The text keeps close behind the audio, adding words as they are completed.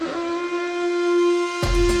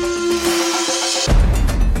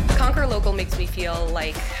feel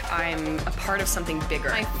like I'm a part of something bigger.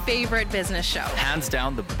 My favorite business show. Hands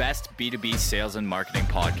down, the best B2B sales and marketing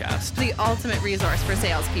podcast. The ultimate resource for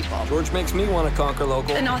salespeople. George makes me want to conquer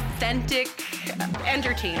local. An authentic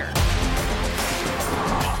entertainer.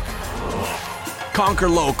 Conquer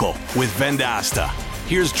Local with Vendasta.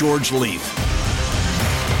 Here's George Leith.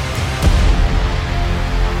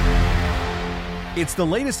 It's the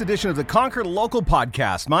latest edition of the Conquer Local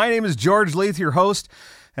podcast. My name is George Leith, your host,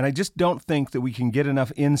 and I just don't think that we can get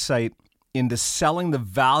enough insight into selling the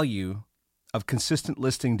value of consistent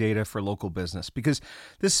listing data for local business, because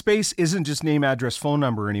this space isn't just name, address, phone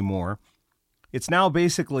number anymore. It's now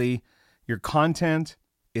basically your content,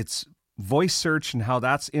 it's voice search and how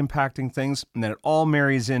that's impacting things, and then it all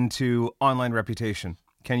marries into online reputation.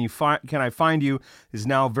 Can I find you is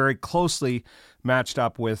now very closely matched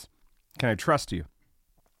up with can I trust you?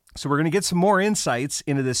 So we're going to get some more insights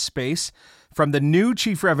into this space from the new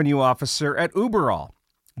Chief Revenue Officer at Uberall.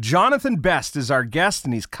 Jonathan Best is our guest,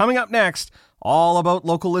 and he's coming up next, all about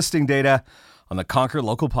local listing data on the Conquer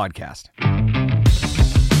Local podcast.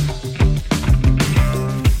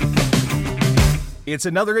 It's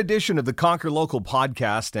another edition of the Conquer Local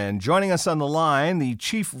podcast, and joining us on the line, the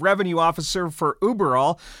Chief Revenue Officer for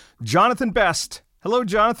Uberall, Jonathan Best. Hello,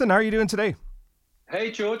 Jonathan. How are you doing today?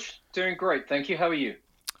 Hey, George. Doing great. Thank you. How are you?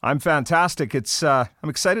 I'm fantastic. I'm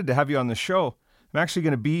excited to have you on the show. I'm actually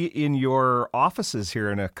going to be in your offices here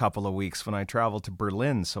in a couple of weeks when I travel to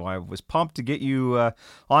Berlin, so I was pumped to get you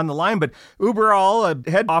on the line. But Uberall, a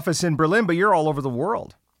head office in Berlin, but you're all over the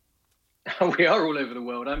world. We are all over the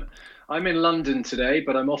world. I'm in London today,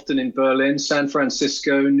 but I'm often in Berlin, San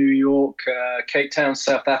Francisco, New York, Cape Town,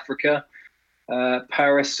 South Africa,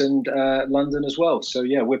 Paris, and London as well. So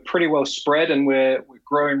yeah, we're pretty well spread, and we're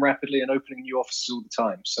growing rapidly and opening new offices all the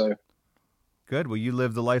time. So good. Well, you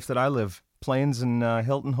live the life that I live. Planes and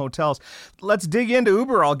Hilton hotels. Let's dig into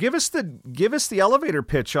Uberall. Give us the elevator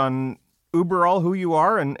pitch on Uberall, who you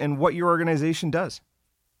are, and what your organization does.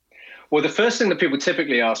 Well, the first thing that people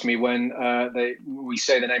typically ask me when we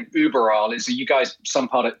say the name Uberall is, are you guys some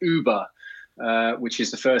part of Uber, which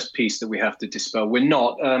is the first piece that we have to dispel. We're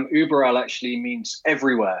not. Uberall actually means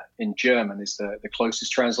everywhere in German is the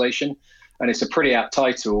closest translation. And it's a pretty apt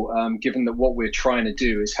title, given that what we're trying to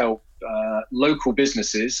do is help local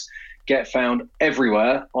businesses get found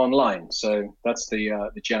everywhere online. So that's the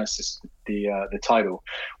genesis, the title.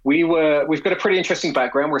 We've got a pretty interesting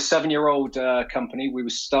background. We're a 7-year-old company. We were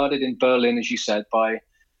started in Berlin, as you said, by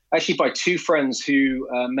two friends who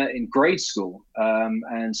met in grade school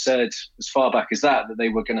and said as far back as that they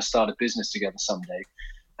were going to start a business together someday.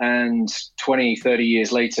 And 20, 30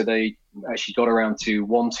 years later, they actually got around to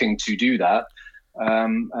wanting to do that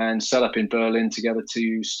and set up in Berlin together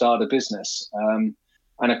to start a business.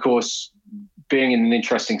 And of course, being in an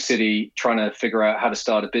interesting city, trying to figure out how to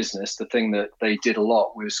start a business, the thing that they did a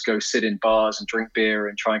lot was go sit in bars and drink beer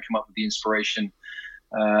and try and come up with the inspiration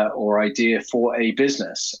or idea for a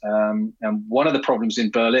business. And one of the problems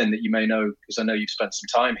in Berlin that you may know, because I know you've spent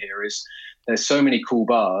some time here, is there's so many cool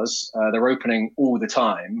bars. They're opening all the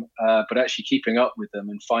time, but actually keeping up with them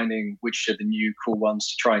and finding which are the new cool ones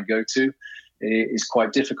to try and go to is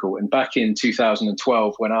quite difficult. And back in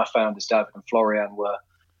 2012, when our founders, David and Florian, were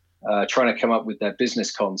trying to come up with their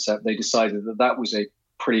business concept, they decided that was a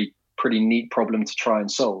pretty neat problem to try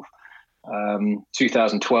and solve.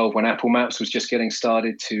 2012, when Apple Maps was just getting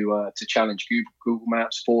started to challenge Google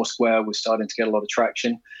Maps, Foursquare was starting to get a lot of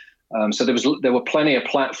traction. So there were plenty of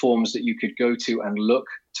platforms that you could go to and look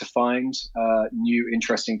to find new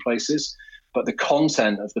interesting places, but the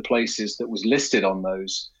content of the places that was listed on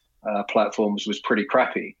those platforms was pretty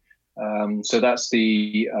crappy. So that's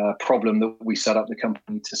the problem that we set up the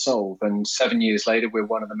company to solve. And 7 years later, we're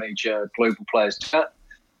one of the major global players to that.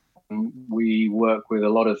 We work with a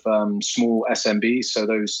lot of small SMBs, so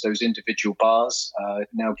those individual bars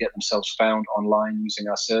now get themselves found online using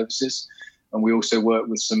our services. And we also work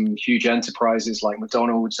with some huge enterprises like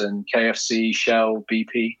McDonald's and KFC, Shell,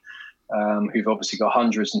 BP, who've obviously got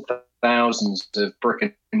hundreds and thousands of brick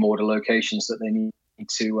and mortar locations that they need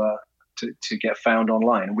to get found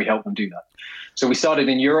online, and we help them do that. So we started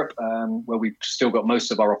in Europe, where we've still got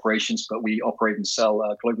most of our operations, but we operate and sell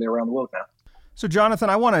globally around the world now. So, Jonathan,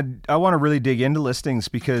 I want to really dig into listings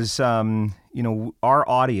because our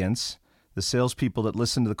audience, the salespeople that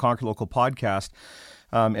listen to the Conquer Local podcast,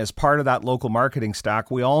 as part of that local marketing stack,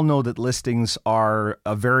 we all know that listings are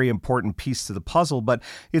a very important piece to the puzzle, but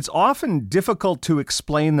it's often difficult to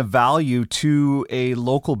explain the value to a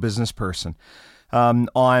local business person.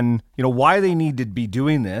 On why they need to be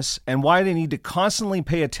doing this and why they need to constantly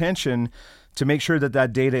pay attention to make sure that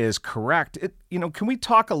that data is correct. Can we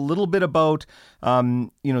talk a little bit about,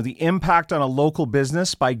 the impact on a local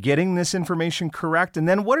business by getting this information correct? And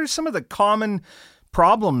then what are some of the common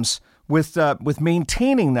problems with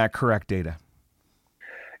maintaining that correct data?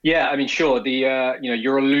 Yeah, I mean, sure.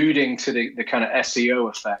 You're alluding to the kind of SEO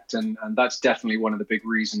effect, and that's definitely one of the big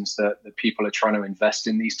reasons that people are trying to invest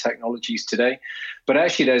in these technologies today. But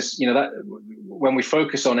actually, there's, that when we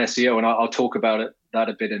focus on SEO, and I'll talk about that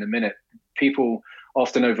a bit in a minute, people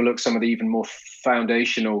often overlook some of the even more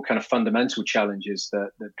foundational kind of fundamental challenges that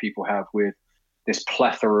people have with this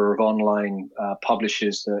plethora of online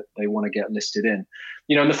publishers that they want to get listed in.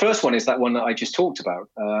 And the first one is that one that I just talked about.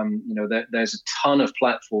 There's a ton of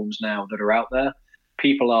platforms now that are out there.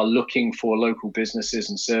 People are looking for local businesses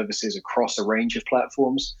and services across a range of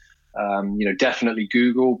platforms. Definitely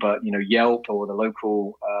Google, but Yelp or the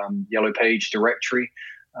local Yellow Page directory.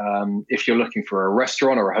 If you're looking for a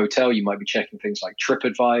restaurant or a hotel, you might be checking things like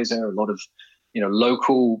TripAdvisor. A lot of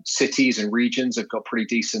local cities and regions have got pretty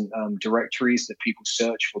decent directories that people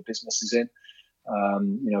search for businesses in.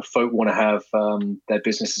 Folk want to have their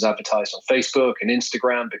businesses advertised on Facebook and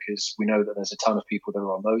Instagram because we know that there's a ton of people that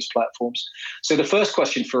are on those platforms. So the first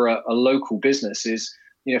question for a local business is,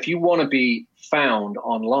 if you want to be found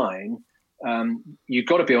online, you've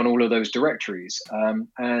got to be on all of those directories.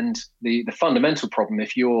 And the fundamental problem,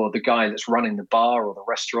 if you're the guy that's running the bar or the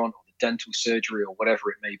restaurant or the dental surgery or whatever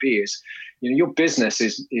it may be, is your business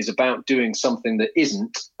is about doing something that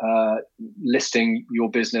isn't listing your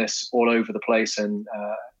business all over the place and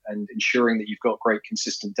ensuring that you've got great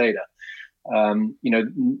consistent data.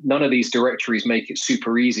 None of these directories make it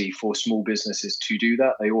super easy for small businesses to do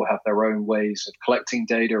that. They all have their own ways of collecting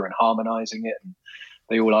data and harmonizing it, and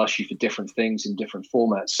they all ask you for different things in different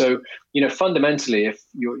formats. So, fundamentally, if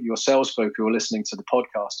your salesfolk who are listening to the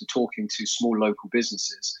podcast are talking to small local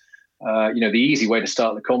businesses, the easy way to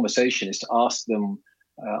start the conversation is to ask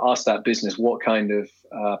that business what kind of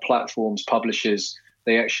platforms, publishers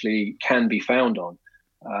they actually can be found on.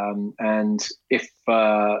 And if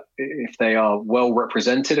they are well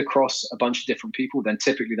represented across a bunch of different people, then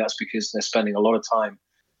typically that's because they're spending a lot of time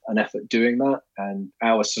and effort doing that. And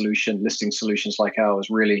our solution, listing solutions like ours,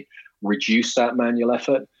 really reduce that manual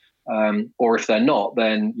effort. Or if they're not,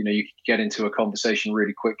 then you can get into a conversation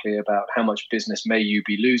really quickly about how much business may you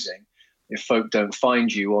be losing if folk don't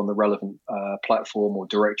find you on the relevant platform or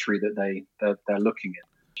directory that they're looking in.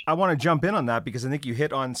 I want to jump in on that because I think you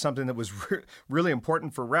hit on something that was really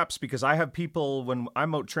important for reps, because I have people, when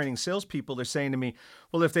I'm out training salespeople, they're saying to me,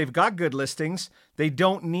 well, if they've got good listings, they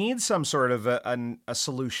don't need some sort of a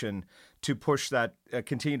solution to push that,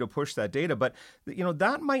 continue to push that data. But,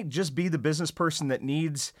 that might just be the business person that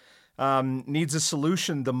needs a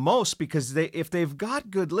solution the most, because if they've got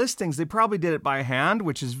good listings, they probably did it by hand,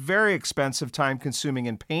 which is very expensive, time consuming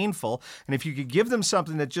and painful. And if you could give them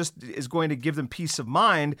something that just is going to give them peace of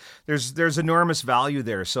mind, there's enormous value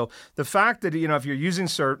there. So the fact that, if you're using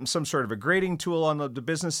some sort of a grading tool on the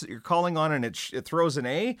business that you're calling on and it throws an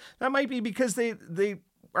A, that might be because they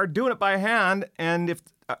are doing it by hand. And if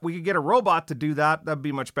we could get a robot to do that, that'd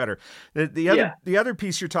be much better. The other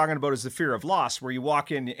piece you're talking about is the fear of loss, where you walk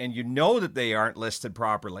in and you know that they aren't listed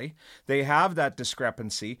properly. They have that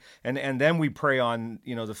discrepancy. And then we prey on,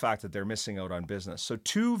 the fact that they're missing out on business. So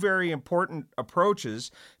two very important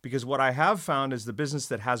approaches, because what I have found is the business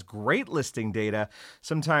that has great listing data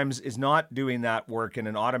sometimes is not doing that work in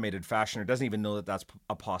an automated fashion or doesn't even know that that's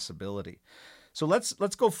a possibility. So let's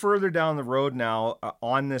go further down the road now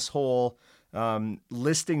on this whole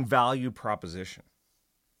listing value proposition.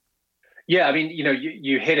 Yeah, I mean,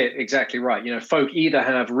 you hit it exactly right. Folk either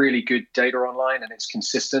have really good data online and it's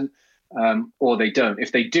consistent, or they don't.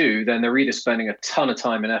 If they do, then they're either spending a ton of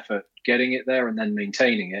time and effort getting it there and then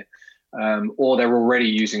maintaining it, or they're already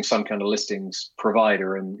using some kind of listings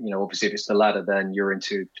provider. And, obviously if it's the latter, then you're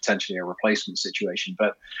into potentially a replacement situation.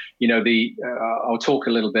 But, I'll talk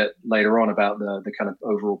a little bit later on about the kind of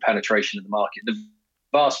overall penetration of the market. The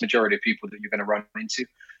vast majority of people that you're going to run into,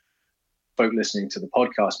 folk listening to the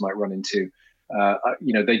podcast might run into,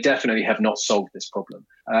 they definitely have not solved this problem.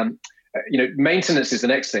 Maintenance is the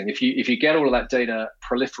next thing. If you get all of that data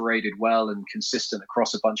proliferated well and consistent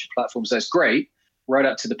across a bunch of platforms, that's great, right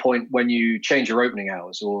up to the point when you change your opening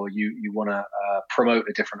hours or you want to promote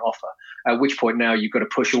a different offer, at which point now you've got to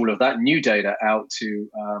push all of that new data out to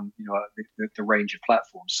the range of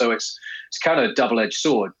platforms. So it's kind of a double-edged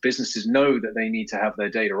sword. Businesses know that they need to have their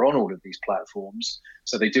data on all of these platforms,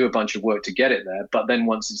 so they do a bunch of work to get it there. But then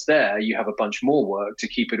once it's there, you have a bunch more work to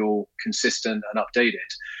keep it all consistent and updated.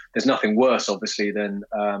 There's nothing worse, obviously, than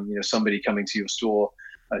somebody coming to your store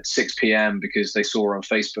at 6 p.m. because they saw on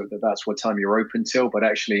Facebook that that's what time you're open till, but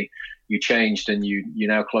actually you changed and you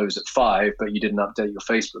now close at 5, but you didn't update your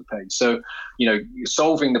Facebook page. So,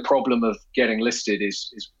 solving the problem of getting listed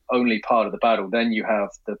is only part of the battle. Then you have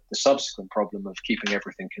the subsequent problem of keeping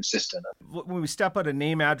everything consistent. When we step out a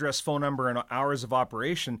name, address, phone number, and hours of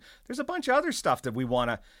operation, there's a bunch of other stuff that we want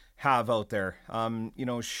to have out there.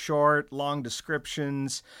 Short, long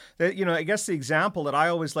descriptions. I guess the example that I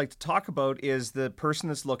always like to talk about is the person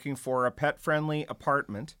that's looking for a pet-friendly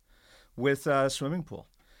apartment with a swimming pool.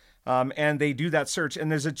 And they do that search,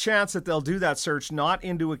 and there's a chance that they'll do that search not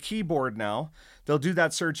into a keyboard now. They'll do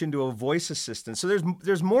that search into a voice assistant. So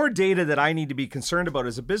there's more data that I need to be concerned about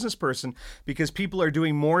as a business person, because people are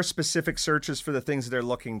doing more specific searches for the things that they're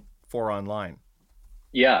looking for online.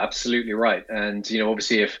 Yeah, absolutely right. And,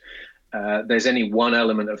 obviously if there's any one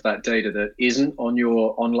element of that data that isn't on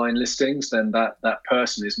your online listings, then that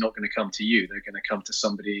person is not going to come to you. They're going to come to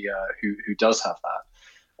somebody who does have that.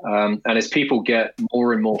 And as people get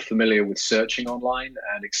more and more familiar with searching online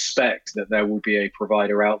and expect that there will be a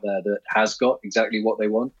provider out there that has got exactly what they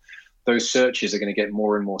want, those searches are going to get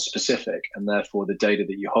more and more specific, and therefore the data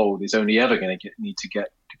that you hold is only ever going to need to get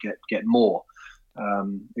more.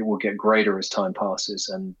 It will get greater as time passes,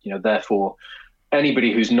 and therefore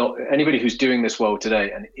anybody who's doing this well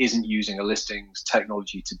today and isn't using a listings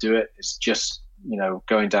technology to do it is just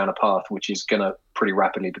going down a path which is going to pretty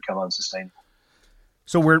rapidly become unsustainable.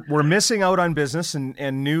 So we're missing out on business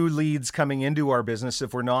and new leads coming into our business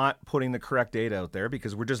if we're not putting the correct data out there,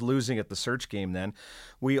 because we're just losing at the search game then.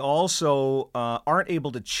 We also aren't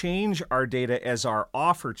able to change our data as our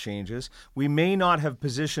offer changes. We may not have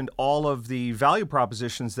positioned all of the value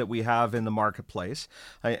propositions that we have in the marketplace.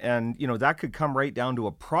 And that could come right down to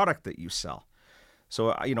a product that you sell.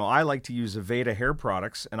 So, I like to use Aveda hair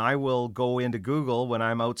products, and I will go into Google when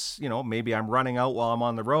I'm out, maybe I'm running out while I'm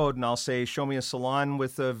on the road, and I'll say, show me a salon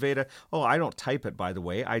with Aveda. Oh, I don't type it, by the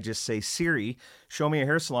way. I just say, Siri, show me a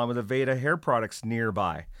hair salon with Aveda hair products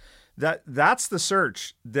nearby. That's the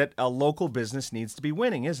search that a local business needs to be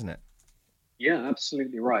winning, isn't it? Yeah,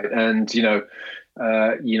 absolutely right. And,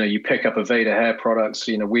 you pick up Aveda hair products.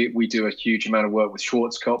 We do a huge amount of work with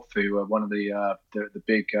Schwarzkopf, who are one of the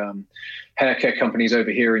big hair care companies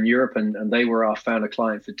over here in Europe. And they were our founder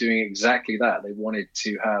client for doing exactly that. They wanted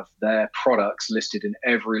to have their products listed in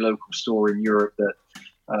every local store in Europe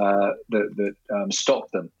that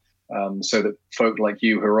stocked them. So that folk like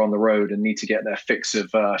you who are on the road and need to get their fix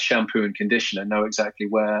of shampoo and conditioner know exactly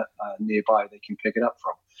where nearby they can pick it up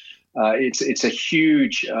from. It's a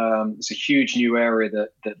huge new area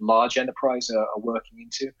that large enterprise are working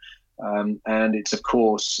into, and it's of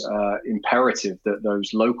course imperative that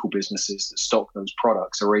those local businesses that stock those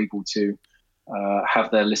products are able to have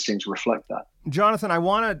their listings reflect that. Jonathan, I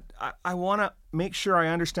want to make sure I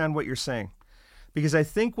understand what you're saying, because I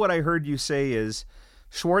think what I heard you say is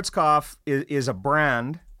Schwarzkopf is a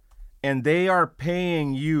brand, and they are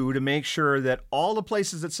paying you to make sure that all the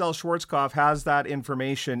places that sell Schwarzkopf has that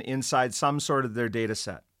information inside some sort of their data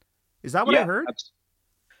set. Is that what I heard?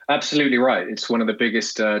 Absolutely right. It's one of the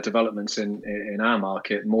biggest developments in our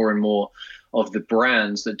market. More and more of the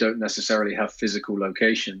brands that don't necessarily have physical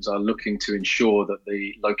locations are looking to ensure that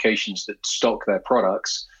the locations that stock their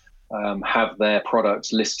products have their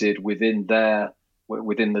products listed within the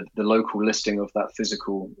local listing of that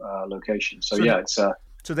physical location. So yeah, it's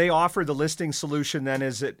So they offer the listing solution then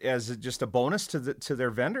as it just a bonus to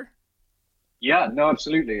their vendor? Yeah, no,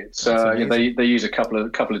 absolutely. It's they use a couple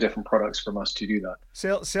of different products from us to do that.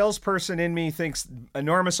 Salesperson in me thinks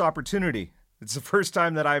enormous opportunity. It's the first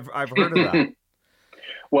time that I've heard of that.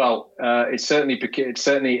 Well, it's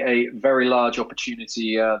certainly a very large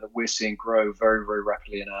opportunity that we're seeing grow very, very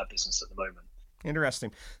rapidly in our business at the moment.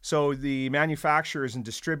 Interesting. So the manufacturers and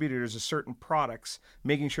distributors of certain products,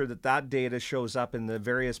 making sure that data shows up in the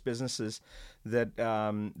various businesses that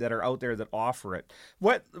are out there that offer it.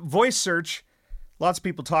 What voice search? Lots of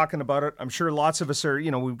people talking about it. I'm sure lots of us are.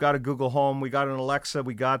 We've got a Google Home, we got an Alexa,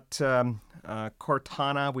 we got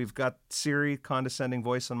Cortana, we've got Siri, condescending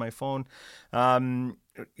voice on my phone.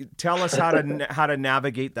 Tell us how to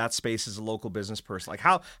navigate that space as a local business person. Like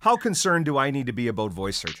how concerned do I need to be about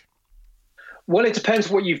voice search? Well, it depends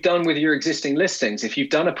what you've done with your existing listings. If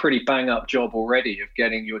you've done a pretty bang-up job already of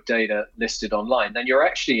getting your data listed online, then you're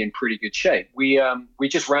actually in pretty good shape. We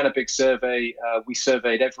just ran a big survey. We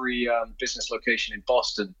surveyed every business location in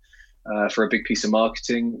Boston for a big piece of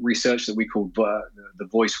marketing research that we called the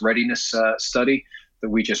Voice Readiness Study that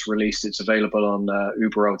we just released. It's available on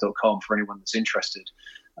uberl.com for anyone that's interested,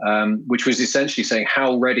 which was essentially saying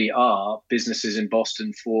how ready are businesses in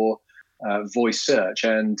Boston for voice search,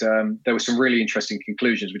 and there were some really interesting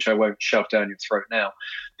conclusions, which I won't shove down your throat now.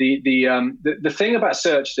 The thing about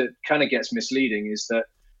search that kind of gets misleading is that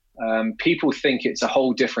people think it's a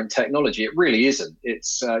whole different technology. It really isn't.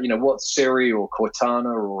 It's what Siri or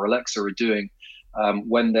Cortana or Alexa are doing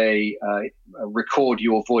when they record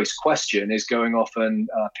your voice question is going off and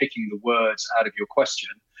picking the words out of your question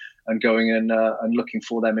and going and looking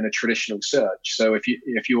for them in a traditional search. So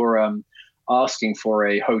if you're asking for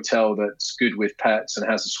a hotel that's good with pets and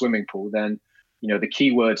has a swimming pool, then the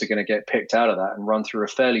keywords are going to get picked out of that and run through a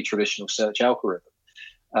fairly traditional search algorithm.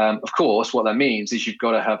 Of course, what that means is you've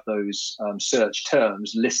got to have those search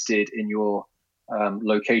terms listed in your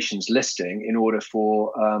locations listing in order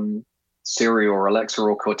for Siri or Alexa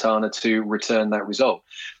or Cortana to return that result.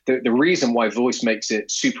 The reason why voice makes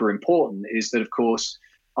it super important is that, of course,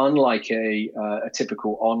 unlike a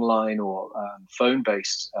typical online or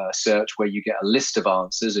phone-based search where you get a list of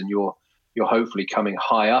answers and you're hopefully coming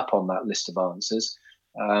high up on that list of answers,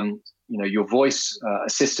 your voice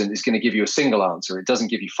assistant is going to give you a single answer. It doesn't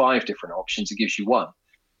give you 5 different options. It gives you 1.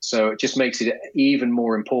 So it just makes it even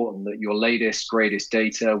more important that your latest, greatest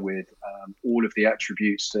data with all of the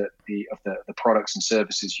attributes of the products and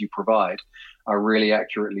services you provide are really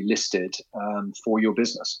accurately listed for your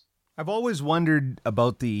business. I've always wondered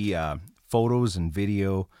about the photos and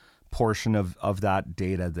video portion of that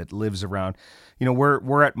data that lives around.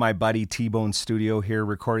 We're at my buddy T-Bone studio here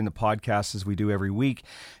recording the podcast as we do every week,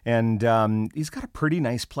 and he's got a pretty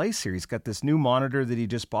nice place here. He's got this new monitor that he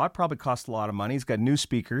just bought, probably cost a lot of money. He's got new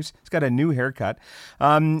speakers. He's got a new haircut.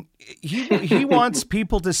 He wants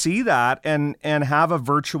people to see that and have a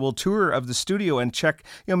virtual tour of the studio and check.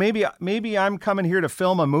 Maybe I'm coming here to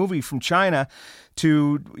film a movie from China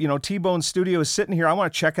to T-Bone studio is sitting here. I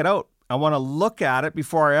want to check it out. I want to look at it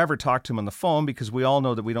before I ever talk to him on the phone, because we all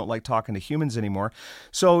know that we don't like talking to humans anymore.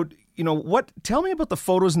 So, tell me about the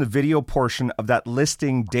photos and the video portion of that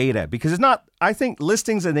listing data, because it's not, I think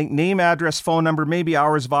listings, name, address, phone number, maybe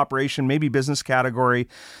hours of operation, maybe business category,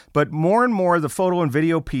 but more and more the photo and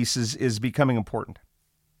video piece is becoming important.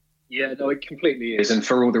 Yeah, no, it completely is. And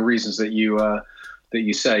for all the reasons that you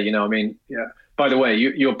say, by the way,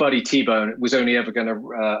 your buddy T-Bone was only ever going to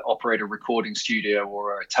operate a recording studio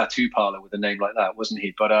or a tattoo parlor with a name like that, wasn't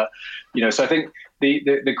he? But, so I think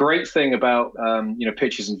the great thing about,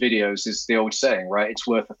 pictures and videos is the old saying, right? It's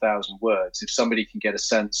worth 1,000 words. If somebody can get a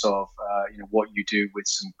sense of, what you do with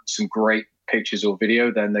some great pictures or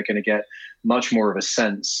video, then they're going to get much more of a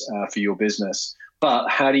sense for your business. But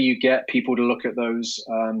how do you get people to look at those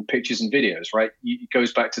pictures and videos, right? It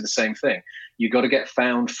goes back to the same thing. You've got to get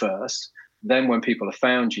found first. Then when people have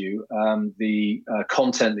found you, the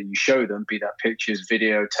content that you show them, be that pictures,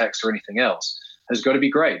 video, text, or anything else, has got to be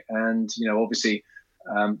great. And, obviously,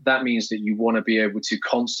 that means that you want to be able to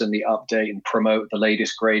constantly update and promote the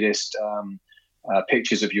latest, greatest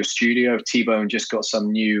pictures of your studio. If T-Bone just got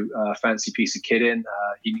some new fancy piece of kit in,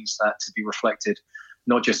 he needs that to be reflected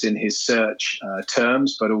not just in his search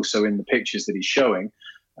terms, but also in the pictures that he's showing.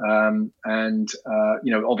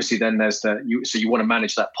 Obviously then there's so you want to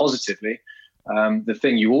manage that positively. The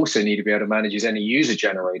thing you also need to be able to manage is any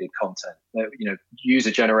user-generated content.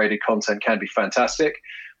 User-generated content can be fantastic,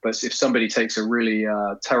 but if somebody takes a really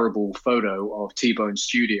terrible photo of T-Bone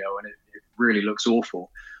studio and it really looks awful,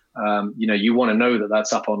 you want to know that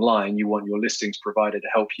that's up online. You want your listings provider to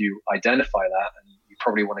help you identify that, and you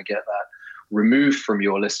probably want to get that removed from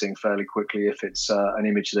your listing fairly quickly if it's an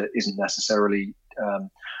image that isn't necessarily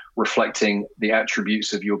reflecting the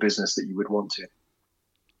attributes of your business that you would want to.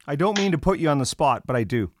 I don't mean to put you on the spot, but I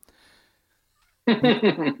do.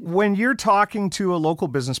 When you're talking to a local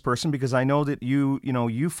business person, because I know that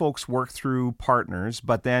you folks work through partners,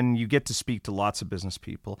 but then you get to speak to lots of business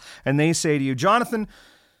people, and they say to you, Jonathan,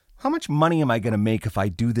 how much money am I going to make if I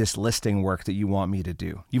do this listing work that you want me to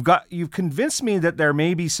do? You've convinced me that there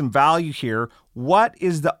may be some value here. What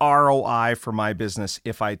is the ROI for my business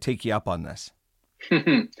if I take you up on this?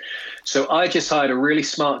 So I just hired a really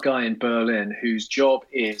smart guy in Berlin whose job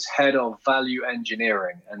is head of value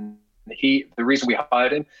engineering. And the reason we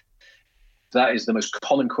hired him, that is the most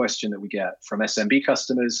common question that we get from SMB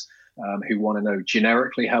customers who want to know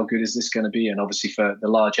generically how good is this going to be. And obviously for the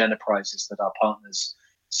large enterprises that our partners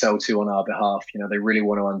sell to on our behalf, they really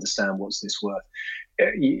want to understand what's this worth.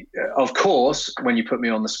 Of course, when you put me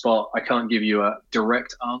on the spot, I can't give you a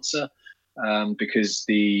direct answer. Because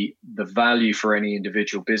the value for any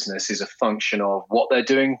individual business is a function of what they're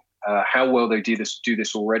doing, how well they do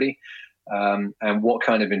this already, and what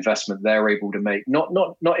kind of investment they're able to make. Not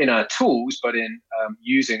in our tools, but in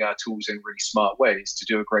using our tools in really smart ways to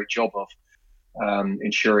do a great job of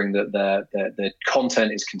ensuring that their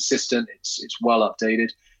content is consistent, it's well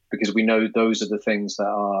updated, because we know those are the things that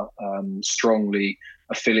are strongly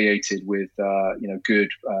affiliated with good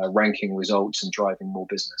ranking results and driving more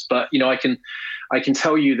business. But I can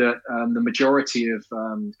tell you that the majority of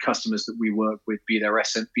customers that we work with, be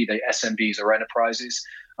they SMBs or enterprises,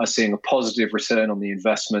 are seeing a positive return on the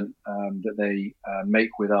investment that they make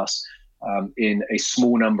with us in a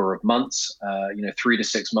small number of months. 3 to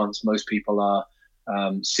 6 months, most people are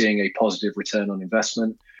seeing a positive return on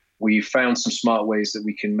investment. We found some smart ways that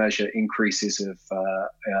we can measure increases of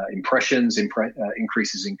impressions,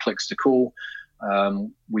 increases in clicks to call.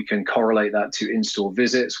 We can correlate that to in-store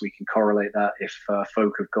visits. We can correlate that if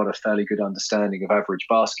folk have got a fairly good understanding of average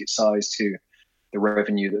basket size to the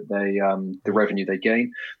revenue that they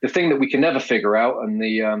gain. The thing that we can never figure out, and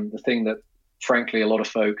the thing that, frankly, a lot of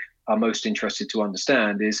folk are most interested to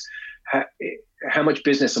understand, is how much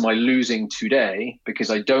business am I losing today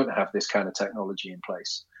because I don't have this kind of technology in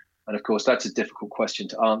place? And of course, that's a difficult question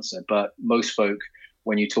to answer. But most folk,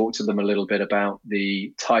 when you talk to them a little bit about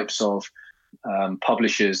the types of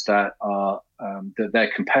publishers that are that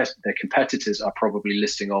their competitors are probably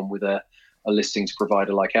listing on with a listings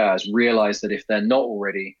provider like ours, realize that if they're not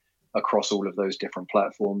already across all of those different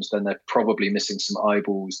platforms, then they're probably missing some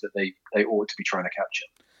eyeballs that they ought to be trying to capture.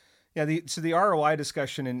 Yeah, the ROI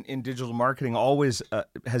discussion in digital marketing always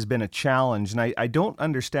has been a challenge, and I don't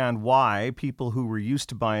understand why people who were used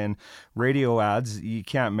to buying radio ads, you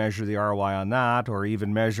can't measure the ROI on that, or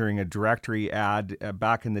even measuring a directory ad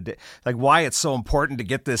back in the day. Like, why it's so important to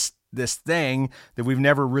get this thing that we've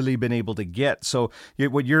never really been able to get. So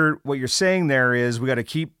what you're saying there is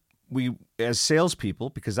we as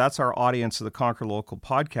salespeople, because that's our audience of the Conquer Local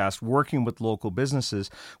podcast, working with local businesses,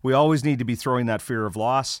 we always need to be throwing that fear of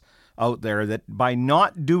loss out there, that by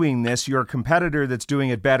not doing this, your competitor that's doing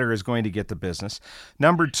it better is going to get the business.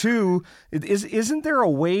 Number two, isn't there a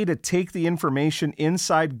way to take the information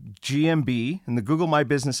inside GMB and the Google My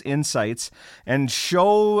Business Insights and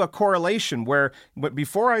show a correlation where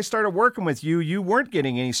before I started working with you, you weren't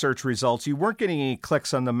getting any search results, you weren't getting any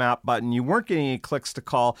clicks on the map button, you weren't getting any clicks to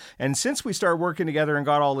call, and since we started working together and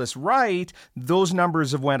got all this right, those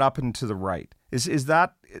numbers have went up and to the right. Is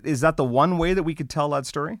that the one way that we could tell that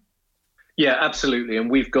story? Yeah, absolutely. And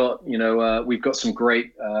we've got some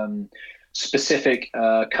great specific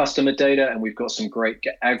customer data, and we've got some great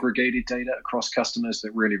aggregated data across customers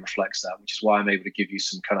that really reflects that, which is why I'm able to give you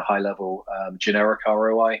some kind of high level generic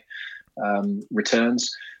ROI returns.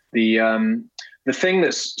 The thing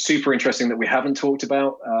that's super interesting that we haven't talked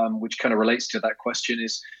about, which kind of relates to that question,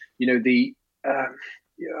 is,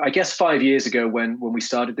 I guess 5 years ago when we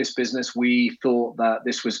started this business, we thought that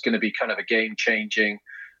this was going to be kind of a game changing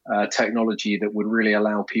technology that would really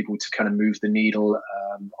allow people to kind of move the needle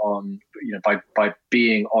by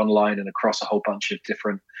being online and across a whole bunch of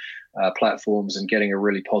different platforms and getting a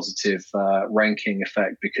really positive ranking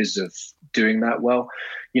effect because of doing that well.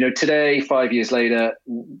 Today, 5 years later,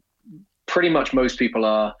 pretty much most people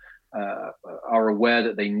are aware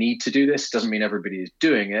that they need to do this. Doesn't mean everybody is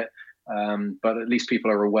doing it, but at least people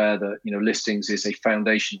are aware that listings is a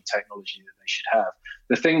foundational technology that they should have.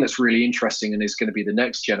 The thing that's really interesting and is going to be the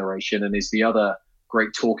next generation, and is the other great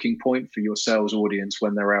talking point for your sales audience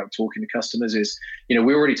when they're out talking to customers, is, we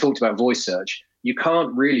already talked about voice search. You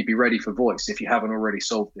can't really be ready for voice if you haven't already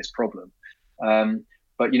solved this problem.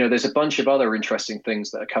 But there's a bunch of other interesting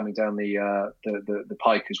things that are coming down the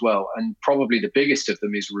pike as well, and probably the biggest of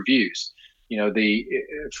them is reviews.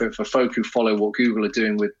 For folk who follow what Google are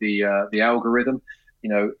doing with the algorithm,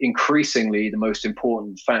 increasingly the most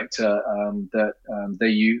important factor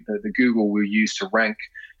that Google will use to rank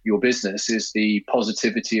your business is the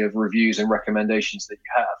positivity of reviews and recommendations that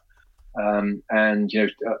you have. And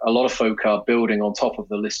a lot of folk are building on top of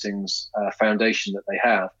the listings foundation that they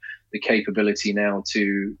have, the capability now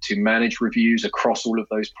to manage reviews across all of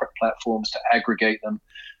those platforms, to aggregate them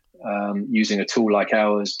using a tool like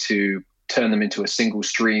ours to turn them into a single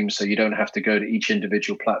stream, so you don't have to go to each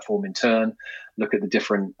individual platform in turn, look at the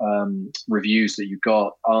different reviews that you've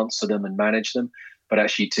got, answer them and manage them, but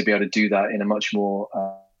actually to be able to do that in a much more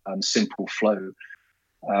simple flow.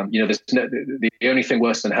 The only thing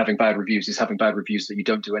worse than having bad reviews is having bad reviews that you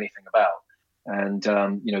don't do anything about. And,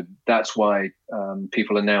 that's why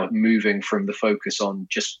people are now moving from the focus on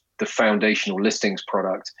just the foundational listings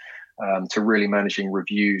product to really managing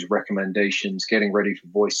reviews, recommendations, getting ready for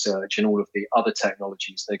voice search, and all of the other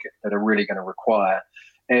technologies that are really going to require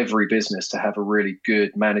every business to have a really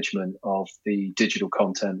good management of the digital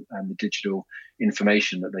content and the digital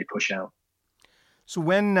information that they push out. So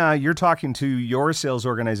when you're talking to your sales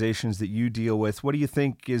organizations that you deal with, what do you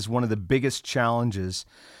think is one of the biggest challenges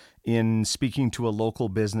in speaking to a local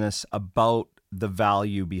business about the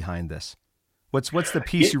value behind this? What's the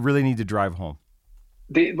piece you really need to drive home?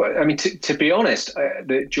 To be honest,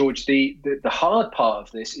 George, the hard part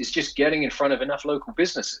of this is just getting in front of enough local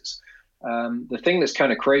businesses. The thing that's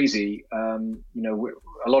kind of crazy,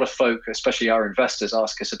 a lot of folk, especially our investors,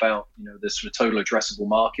 ask us about, the sort of total addressable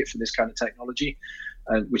market for this kind of technology,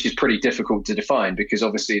 which is pretty difficult to define because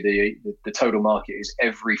obviously the total market is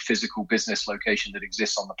every physical business location that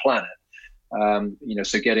exists on the planet.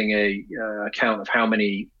 So getting a count of how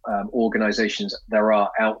many organizations there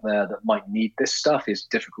are out there that might need this stuff is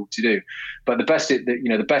difficult to do. But the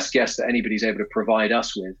best guess that anybody's able to provide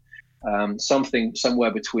us with, something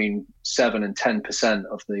somewhere between 7 and 10%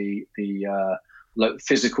 of the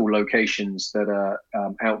physical locations that are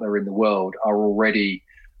out there in the world are already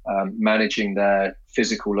managing their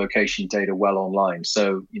physical location data well online.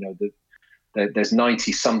 So there's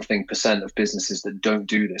 90-something% of businesses that don't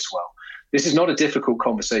do this well. This is not a difficult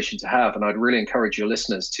conversation to have, and I'd really encourage your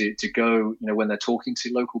listeners to go, when they're talking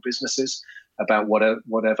to local businesses about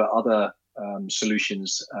whatever other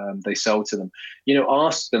solutions they sell to them.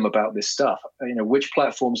 Ask them about this stuff. Which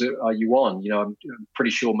platforms are you on? I'm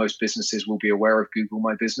pretty sure most businesses will be aware of Google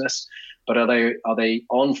My Business, but are they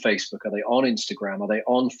on Facebook? Are they on Instagram? Are they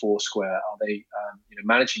on Foursquare? Are they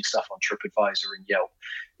managing stuff on TripAdvisor and Yelp?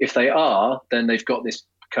 If they are, then they've got this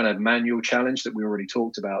kind of manual challenge that we already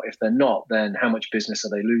talked about. If they're not, then how much business are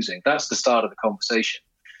they losing? That's the start of the conversation.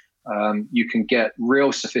 You can get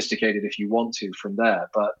real sophisticated if you want to from there,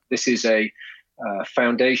 but this is a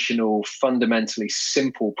foundational, fundamentally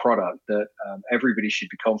simple product that everybody should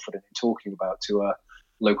be confident in talking about to a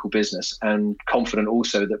local business, and confident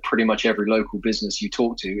also that pretty much every local business you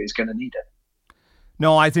talk to is going to need it.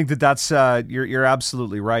 No, I think that's you're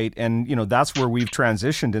absolutely right, and that's where we've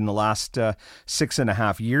transitioned in the last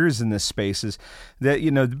 6.5 years in this space. Is that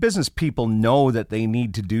the business people know that they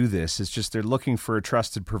need to do this. It's just they're looking for a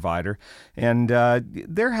trusted provider, and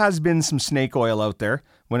there has been some snake oil out there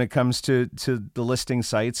when it comes to the listing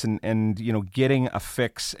sites and getting a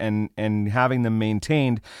fix and having them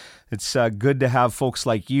maintained. It's good to have folks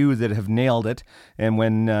like you that have nailed it. And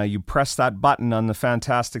when you press that button on the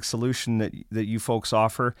fantastic solution that you folks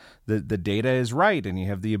offer, the data is right and you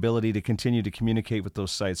have the ability to continue to communicate with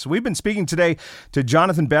those sites. So we've been speaking today to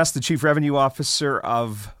Jonathan Best, the Chief Revenue Officer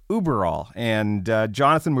of Uberall. And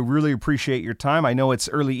Jonathan, we really appreciate your time. I know it's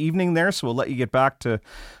early evening there, so we'll let you get back to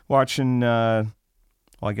watching...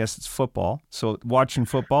 I guess it's football. So watching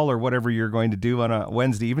football or whatever you're going to do on a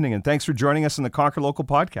Wednesday evening. And thanks for joining us on the Conquer Local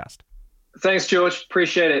podcast. Thanks, George.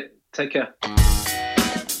 Appreciate it. Take care.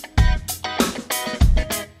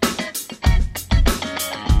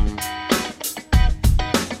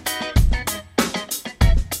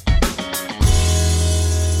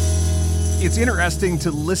 It's interesting to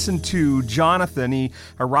listen to Jonathan. He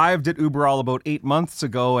arrived at Uberall about 8 months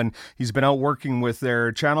ago, and he's been out working with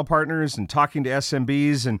their channel partners and talking to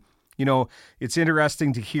SMBs. And, it's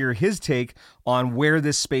interesting to hear his take on where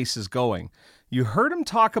this space is going. You heard him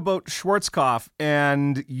talk about Schwarzkopf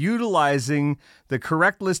and utilizing the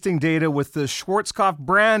correct listing data with the Schwarzkopf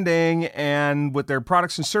branding and with their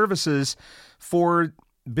products and services for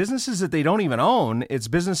businesses that they don't even own. It's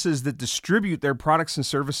businesses that distribute their products and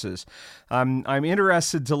services. I'm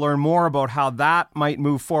interested to learn more about how that might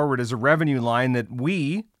move forward as a revenue line that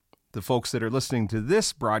we, the folks that are listening to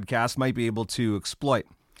this broadcast, might be able to exploit.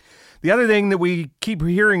 The other thing that we keep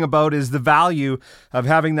hearing about is the value of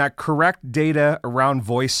having that correct data around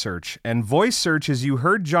voice search. And voice search, as you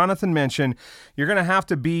heard Jonathan mention, you're going to have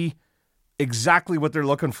to be exactly what they're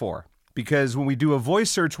looking for. Because when we do a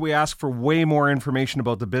voice search, we ask for way more information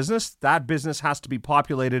about the business. That business has to be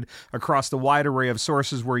populated across the wide array of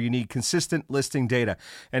sources where you need consistent listing data.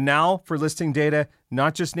 And now for listing data,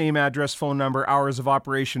 not just name, address, phone number, hours of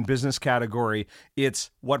operation, business category.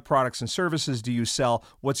 It's what products and services do you sell?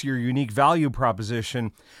 What's your unique value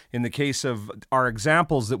proposition? In the case of our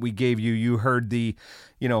examples that we gave you, you heard the,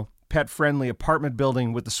 pet-friendly apartment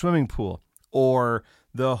building with the swimming pool, or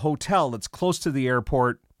the hotel that's close to the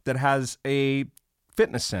airport that has a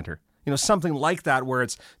fitness center, something like that, where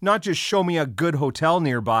it's not just show me a good hotel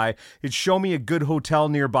nearby, it's show me a good hotel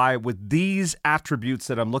nearby with these attributes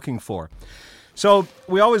that I'm looking for. So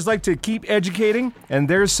we always like to keep educating, and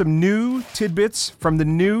there's some new tidbits from the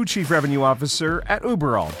new Chief Revenue Officer at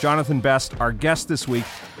Uberall, Jonathan Best, our guest this week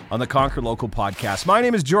on the Conquer Local podcast. My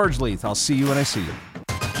name is George Leith. I'll see you when I see you.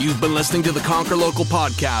 You've been listening to the Conquer Local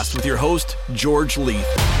podcast with your host, George Leith.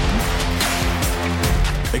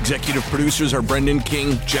 Executive producers are Brendan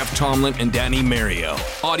King, Jeff Tomlin, and Danny Mario.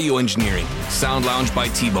 Audio engineering, Sound Lounge by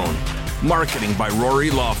T-Bone. Marketing by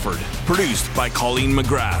Rory Lawford. Produced by Colleen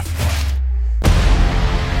McGrath.